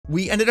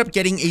We ended up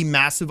getting a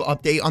massive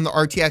update on the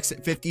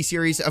RTX 50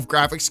 series of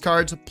graphics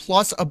cards,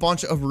 plus a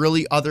bunch of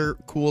really other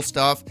cool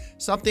stuff.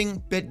 Something a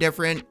bit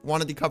different.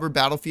 Wanted to cover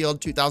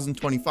Battlefield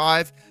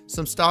 2025,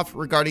 some stuff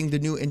regarding the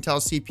new Intel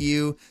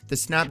CPU, the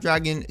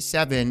Snapdragon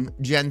 7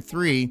 Gen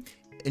 3,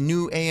 a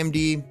new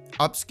AMD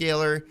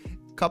upscaler,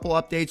 couple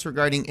updates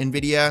regarding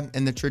Nvidia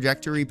and the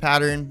trajectory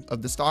pattern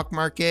of the stock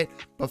market.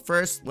 But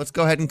first, let's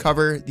go ahead and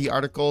cover the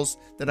articles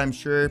that I'm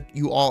sure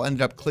you all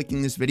ended up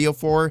clicking this video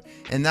for.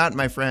 And that,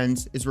 my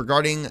friends, is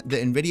regarding the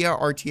NVIDIA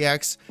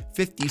RTX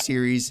 50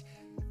 series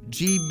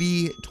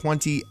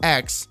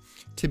GB20X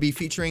to be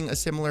featuring a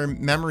similar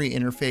memory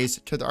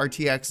interface to the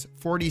RTX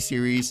 40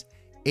 series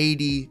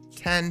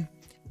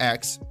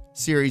 8010X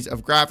series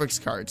of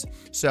graphics cards.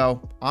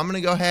 So I'm going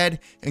to go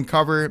ahead and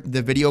cover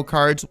the video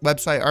cards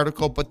website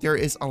article, but there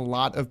is a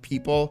lot of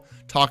people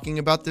talking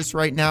about this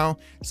right now.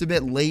 It's a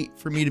bit late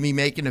for me to be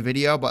making a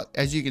video, but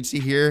as you can see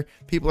here,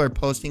 people are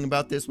posting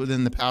about this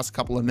within the past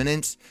couple of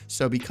minutes.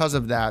 So because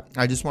of that,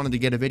 I just wanted to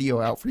get a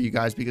video out for you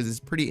guys because it's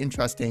pretty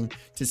interesting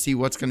to see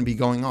what's going to be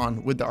going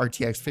on with the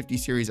RTX 50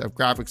 series of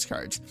graphics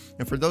cards.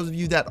 And for those of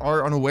you that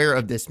are unaware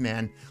of this,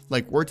 man,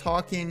 like we're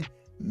talking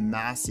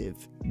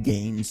massive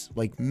gains,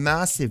 like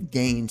massive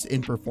gains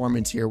in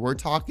performance here. We're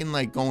talking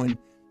like going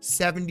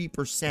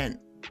 70%.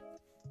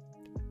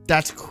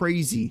 That's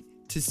crazy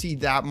to see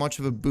that much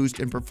of a boost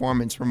in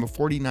performance from a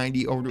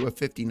 4090 over to a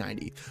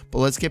 5090. But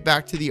let's get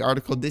back to the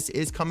article. This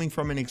is coming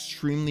from an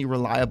extremely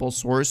reliable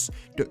source,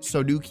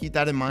 so do keep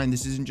that in mind.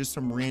 This isn't just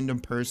some random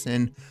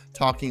person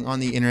talking on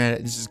the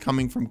internet. This is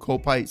coming from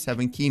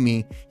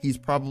Kopite7Kimi. He's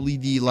probably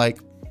the like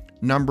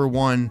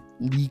 #1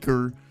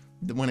 leaker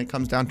when it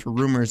comes down to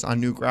rumors on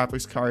new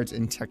graphics cards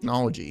and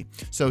technology.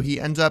 So he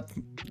ends up,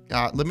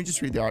 let me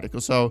just read the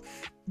article. So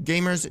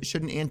gamers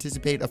shouldn't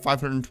anticipate a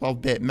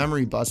 512-bit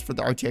memory bus for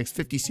the RTX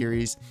 50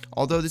 series.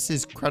 Although this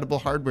is credible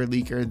hardware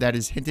leaker that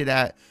has hinted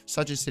at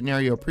such a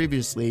scenario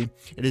previously,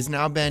 it has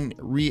now been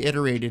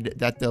reiterated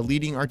that the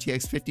leading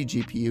RTX 50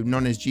 GPU,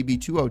 known as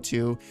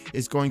GB202,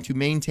 is going to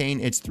maintain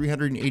its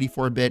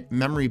 384-bit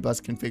memory bus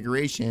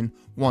configuration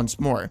once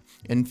more.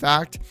 In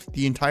fact,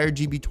 the entire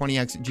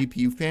GB20X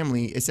GPU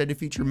family is said to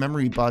feature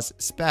memory bus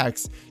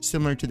specs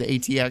similar to the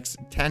ATX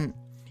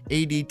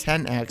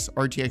 8010X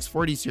RTX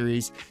 40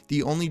 series.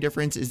 The only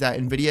difference is that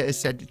Nvidia is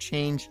said to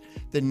change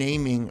the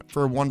naming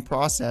for one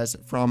process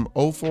from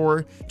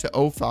 04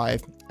 to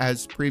 05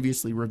 as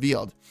previously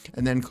revealed.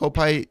 And then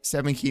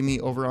Kopite7Kimi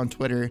over on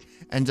Twitter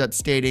ends up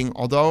stating,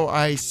 although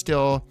I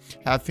still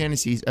have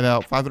fantasies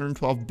about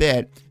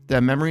 512-bit, the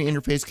memory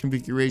interface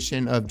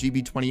configuration of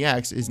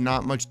GB20X is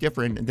not much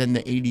different than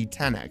the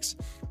 8010X.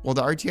 While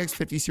the RTX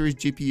 50 series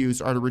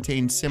GPUs are to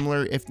retain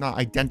similar, if not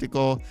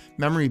identical,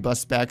 memory bus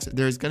specs,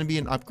 there is going to be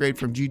an upgrade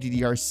from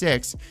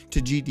GDDR6 to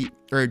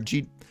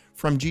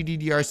from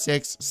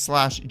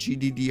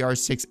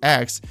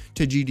GDDR6/GDDR6X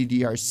to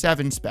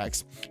GDDR7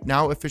 specs,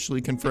 now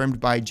officially confirmed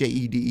by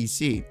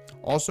JEDEC.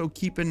 Also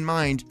keep in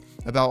mind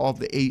about all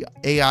the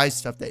AI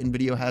stuff that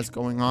NVIDIA has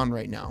going on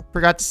right now.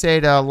 Forgot to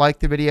say to like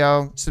the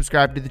video,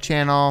 subscribe to the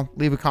channel,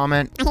 leave a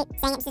comment. I hate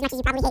saying it just as much as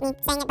you probably hate me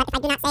saying it, but if I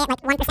do not say it,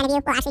 like 1% of you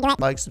will actually do it.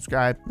 Like,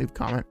 subscribe, leave a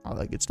comment, all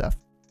that good stuff.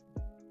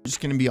 I'm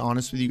just going to be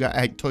honest with you guys.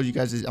 I told you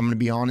guys I'm going to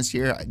be honest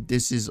here.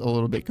 This is a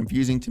little bit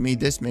confusing to me.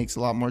 This makes a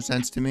lot more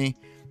sense to me,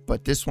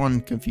 but this one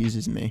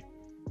confuses me.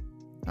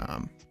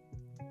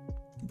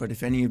 But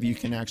if any of you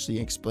can actually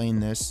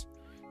explain this,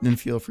 then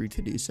feel free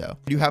to do so.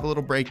 I do have a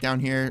little breakdown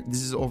here.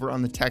 This is over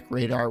on the Tech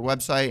Radar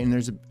website, and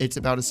it's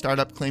about a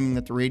startup claiming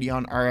that the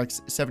Radeon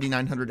RX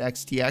 7900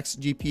 XTX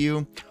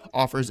GPU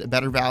offers a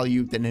better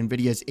value than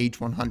NVIDIA's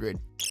H100.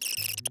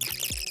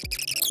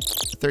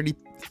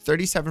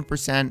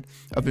 37%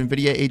 of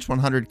NVIDIA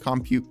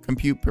H100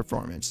 compute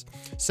performance.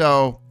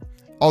 So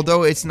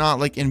although it's not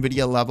like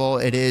NVIDIA level,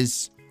 it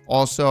is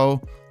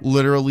also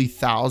literally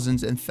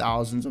thousands and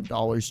thousands of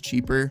dollars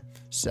cheaper.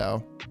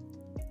 So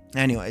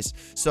anyways,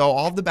 so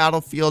all of the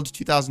Battlefield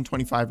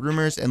 2025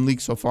 rumors and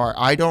leaks so far,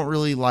 I don't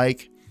really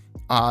like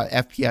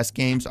FPS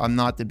games. I'm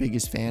not the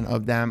biggest fan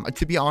of them.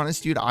 To be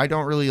honest, dude,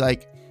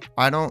 the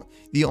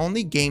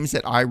only games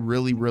that I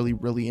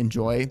really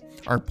enjoy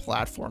are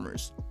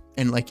platformers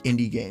and like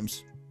indie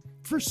games.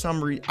 For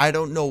some reason, I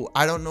don't know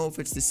if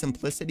it's the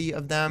simplicity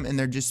of them and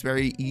they're just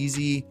very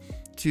easy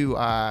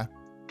to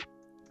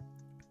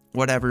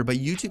whatever, but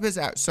YouTube is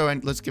out. So,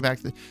 and let's get back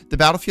to the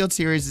Battlefield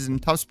series is in a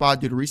tough spot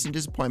due to recent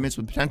disappointments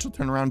with potential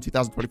turnaround in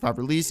 2025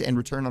 release and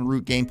return on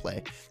root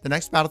gameplay. The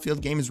next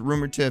Battlefield game is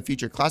rumored to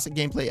feature classic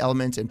gameplay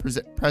elements in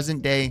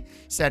present day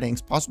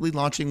settings, possibly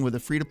launching with a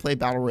free-to-play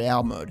battle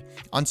royale mode.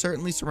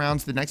 Uncertainty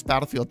surrounds the next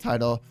Battlefield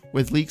title,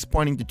 with leaks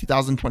pointing to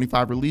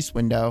 2025 release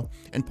window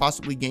and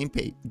possibly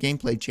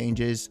gameplay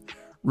changes,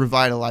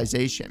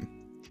 revitalization.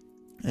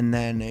 And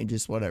then it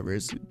just whatever,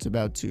 it's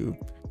about to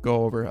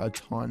go over a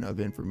ton of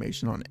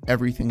information on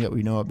everything that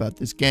we know about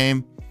this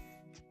game.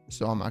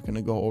 So I'm not going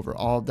to go over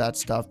all of that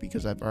stuff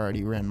because I've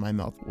already ran my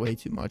mouth way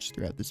too much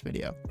throughout this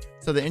video.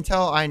 So the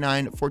Intel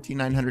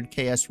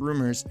i9-14900KS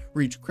rumors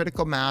reach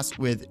critical mass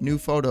with new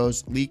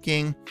photos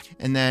leaking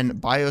and then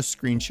BIOS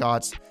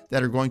screenshots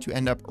that are going to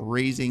end up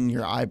raising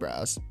your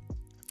eyebrows.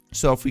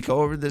 So if we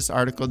go over this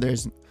article,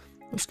 let's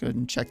go ahead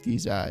and check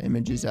these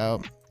images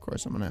out. Of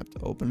course, I'm going to have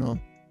to open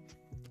them.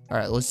 All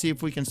right, let's see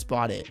if we can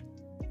spot it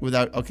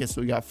without, okay,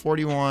 so we got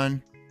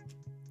 41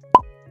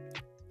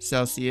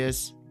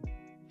 Celsius.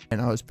 And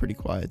I was pretty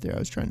quiet there. I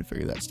was trying to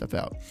figure that stuff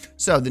out.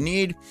 So the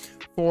need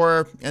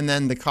for, and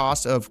then the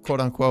cost of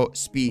quote unquote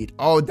speed.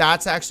 Oh,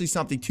 that's actually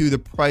something too. The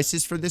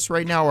prices for this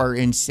right now are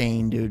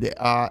insane, dude.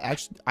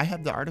 Actually, I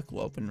have the article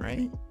open,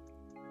 right?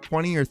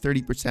 20 or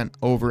 30%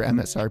 over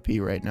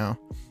MSRP right now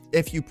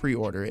if you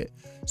pre-order it.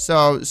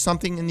 So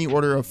something in the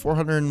order of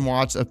 400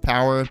 watts of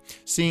power.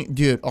 Seeing,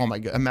 dude, oh my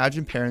God.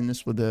 Imagine pairing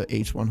this with the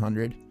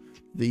H100.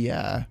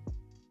 The,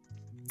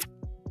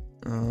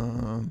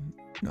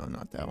 no,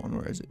 not that one.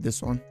 Where is it?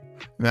 This one.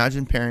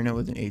 Imagine pairing it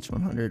with an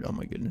H100. Oh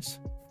my goodness.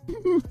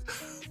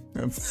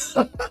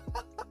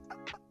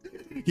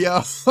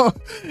 Yo,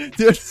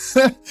 dude,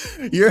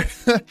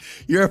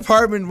 your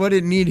apartment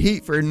wouldn't need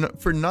heat for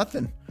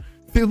nothing.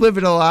 You live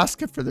in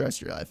Alaska for the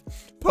rest of your life.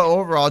 But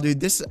overall,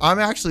 dude,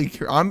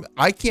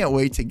 I can't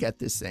wait to get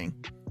this thing.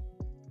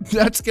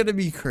 That's gonna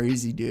be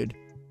crazy, dude.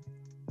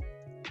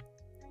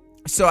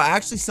 So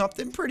actually,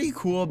 something pretty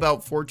cool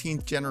about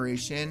 14th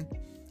generation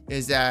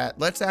is that,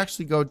 let's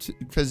actually go to,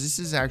 because this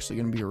is actually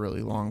going to be a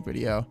really long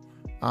video.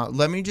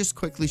 Let me just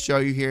quickly show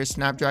you here.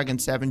 Snapdragon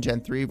 7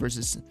 Gen 3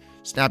 versus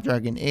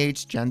Snapdragon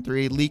 8 Gen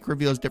 3. Leak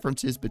reveals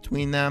differences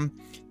between them,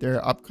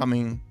 their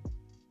upcoming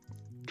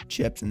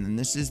chips. And then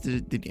this is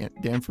the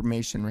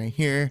information right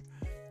here.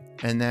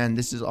 And then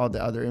this is all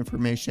the other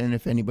information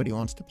if anybody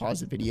wants to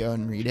pause the video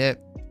and read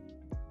it.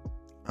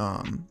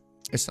 I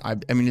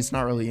mean, it's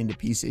not really into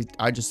PC.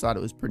 I just thought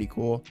it was pretty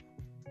cool.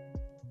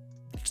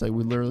 It's like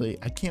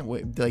I can't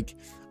wait. Like,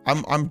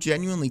 I'm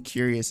genuinely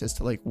curious as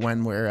to like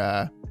when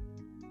we're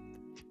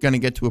gonna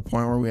get to a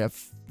point where we have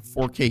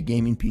 4K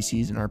gaming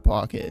PCs in our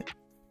pocket.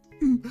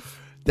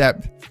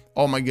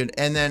 Oh my god.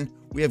 And then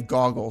we have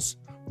goggles.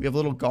 We have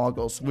little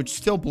goggles, which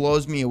still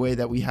blows me away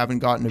that we haven't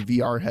gotten a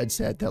VR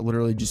headset that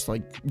literally just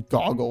like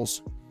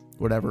goggles,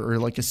 whatever, or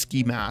like a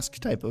ski mask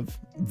type of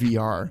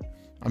VR.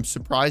 I'm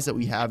surprised that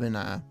we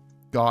haven't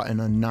gotten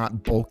a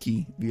not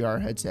bulky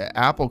VR headset.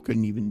 Apple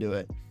couldn't even do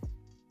it.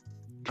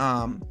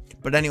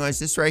 But anyways,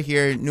 this right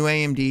here, new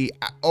AMD.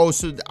 Oh,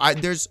 so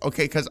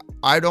okay, because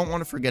I don't want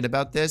to forget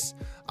about this.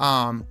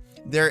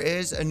 There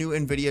is a new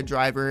NVIDIA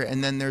driver,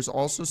 and then there's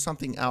also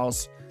something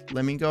else.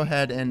 Let me go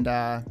ahead and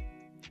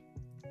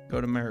go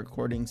to my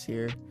recordings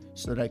here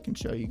so that I can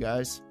show you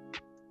guys.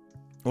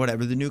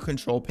 Whatever, the new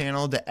control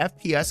panel, the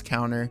FPS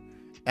counter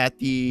at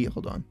the,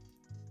 hold on.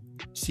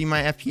 See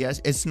my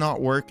FPS? It's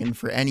not working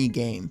for any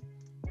game.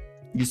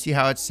 You see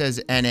how it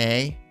says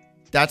NA?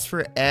 That's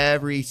for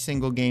every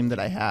single game that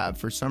I have.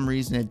 For some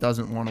reason, it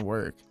doesn't want to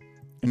work.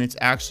 And it's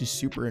actually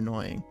super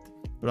annoying.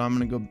 But I'm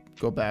going to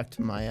go back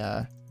to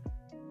my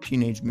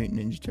Teenage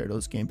Mutant Ninja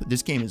Turtles game. But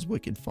this game is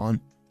wicked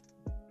fun.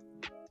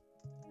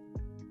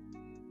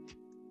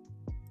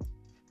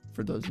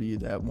 For those of you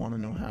that want to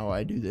know how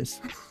I do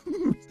this.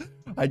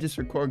 I just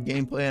record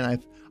gameplay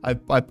and I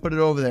put it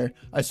over there.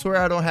 I swear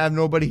I don't have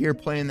nobody here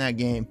playing that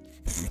game.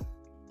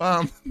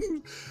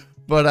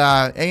 But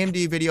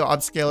AMD video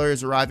upscaler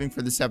is arriving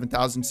for the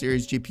 7000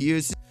 series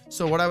GPUs.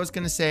 So what I was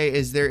going to say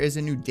is there is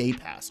a new day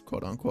pass,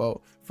 quote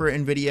unquote, for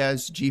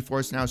NVIDIA's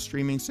GeForce Now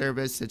streaming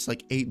service. It's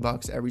like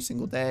 $8 every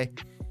single day.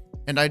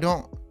 And I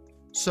don't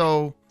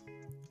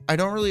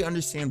really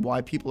understand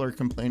why people are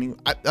complaining.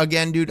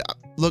 Again, dude,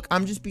 look,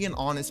 I'm just being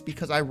honest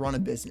because I run a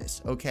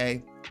business,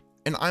 okay?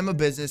 And I'm a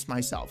business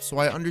myself, so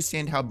I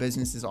understand how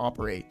businesses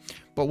operate.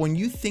 But when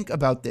you think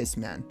about this,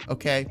 man,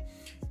 okay?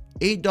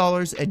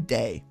 $8 a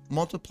day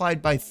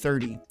multiplied by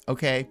 30,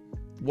 okay?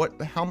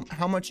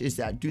 How much is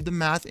that? Do the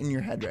math in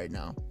your head right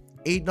now.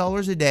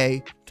 $8 a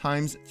day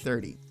times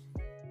 30.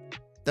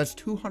 That's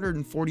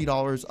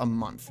 $240 a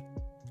month.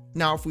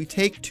 Now, if we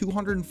take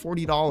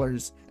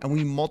 $240 and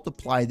we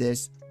multiply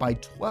this by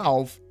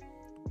 12,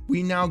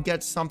 we now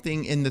get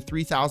something in the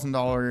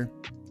 $3,000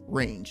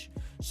 range.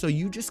 So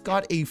you just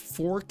got a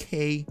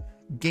 4K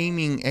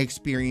gaming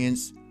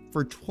experience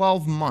for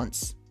 12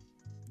 months.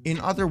 In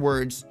other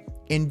words,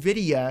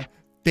 NVIDIA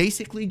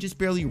basically just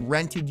barely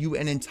rented you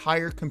an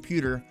entire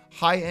computer,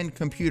 high-end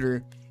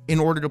computer, in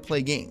order to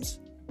play games.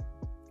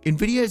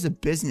 NVIDIA is a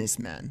business,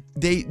 man.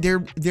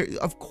 They're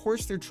of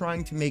course they're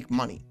trying to make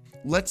money.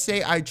 Let's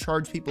say I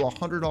charge people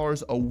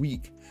 $100 a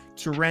week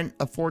to rent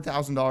a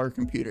 $4,000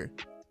 computer.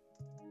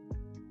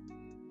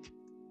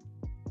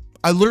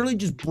 I literally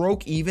just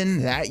broke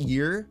even that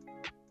year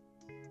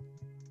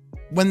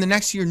when the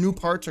next year new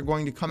parts are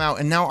going to come out,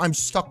 and now I'm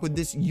stuck with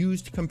this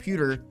used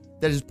computer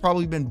that has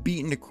probably been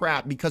beaten to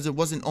crap because it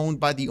wasn't owned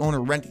by the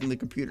owner renting the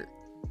computer.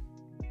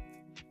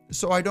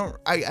 So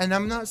and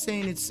I'm not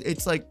saying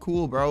it's like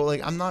cool, bro.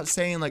 Like, I'm not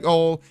saying like,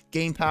 oh,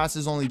 Game Pass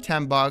is only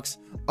 $10.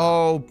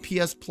 Oh,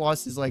 PS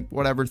Plus is like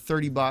whatever,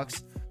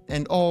 $30.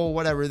 And oh,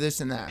 whatever, this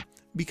and that.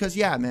 Because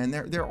yeah, man,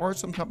 there are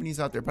some companies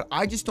out there, but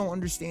I just don't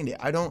understand it.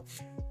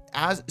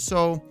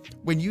 So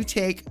when you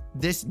take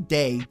this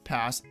day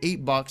pass,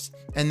 $8,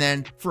 and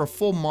then for a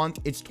full month,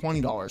 it's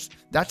 $20.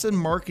 That's a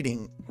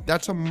marketing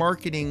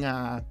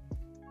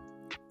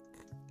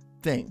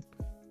thing.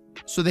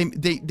 So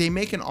they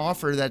make an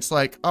offer that's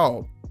like,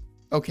 oh,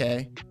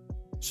 okay,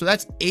 so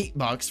that's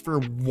 $8 for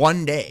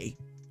one day,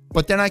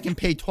 but then I can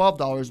pay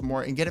 $12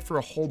 more and get it for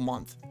a whole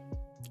month.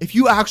 If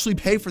you actually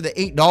pay for the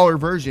 $8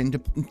 version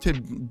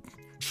to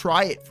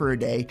try it for a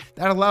day,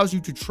 that allows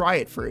you to try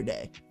it for a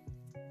day.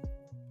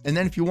 And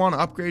then if you want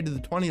to upgrade to the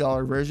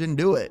 $20 version,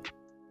 do it.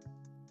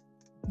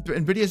 But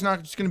NVIDIA's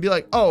not just going to be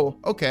like, oh,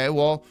 okay,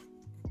 well,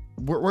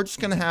 we're just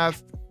going to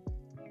have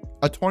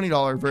a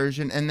 $20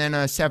 version and then a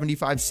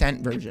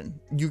 75-cent version.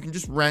 You can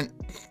just rent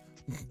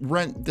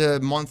the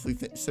monthly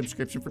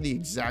subscription for the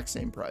exact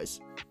same price.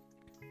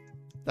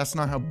 That's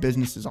not how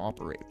businesses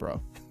operate, bro.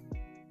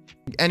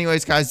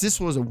 Anyways, guys, this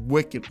was a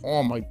wicked,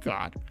 oh my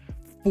God,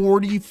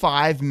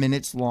 45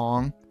 minutes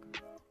long.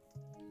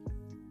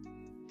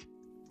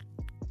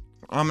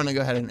 I'm going to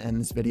go ahead and end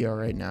this video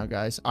right now,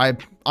 guys. I'm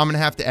going to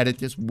have to edit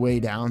this way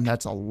down.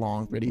 That's a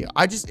long video.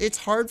 It's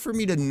hard for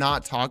me to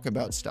not talk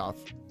about stuff.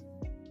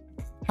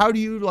 How do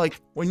you,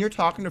 like, when you're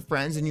talking to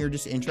friends and you're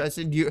just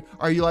interested,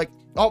 are you like,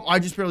 oh, I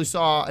just barely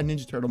saw a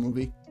Ninja Turtle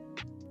movie.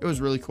 It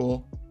was really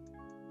cool.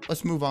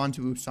 Let's move on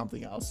to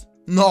something else.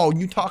 No,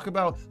 you talk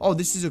about, oh,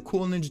 this is a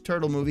cool Ninja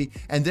Turtle movie,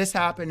 and this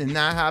happened, and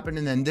that happened,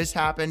 and then this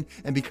happened,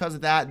 and because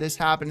of that, this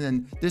happened,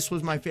 and this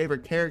was my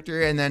favorite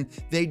character, and then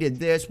they did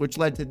this, which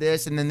led to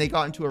this, and then they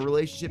got into a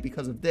relationship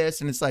because of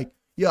this, and it's like,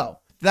 yo,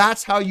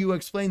 that's how you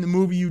explain the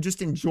movie you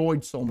just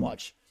enjoyed so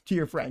much to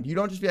your friend. You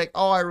don't just be like,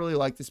 oh, I really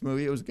like this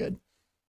movie, it was good.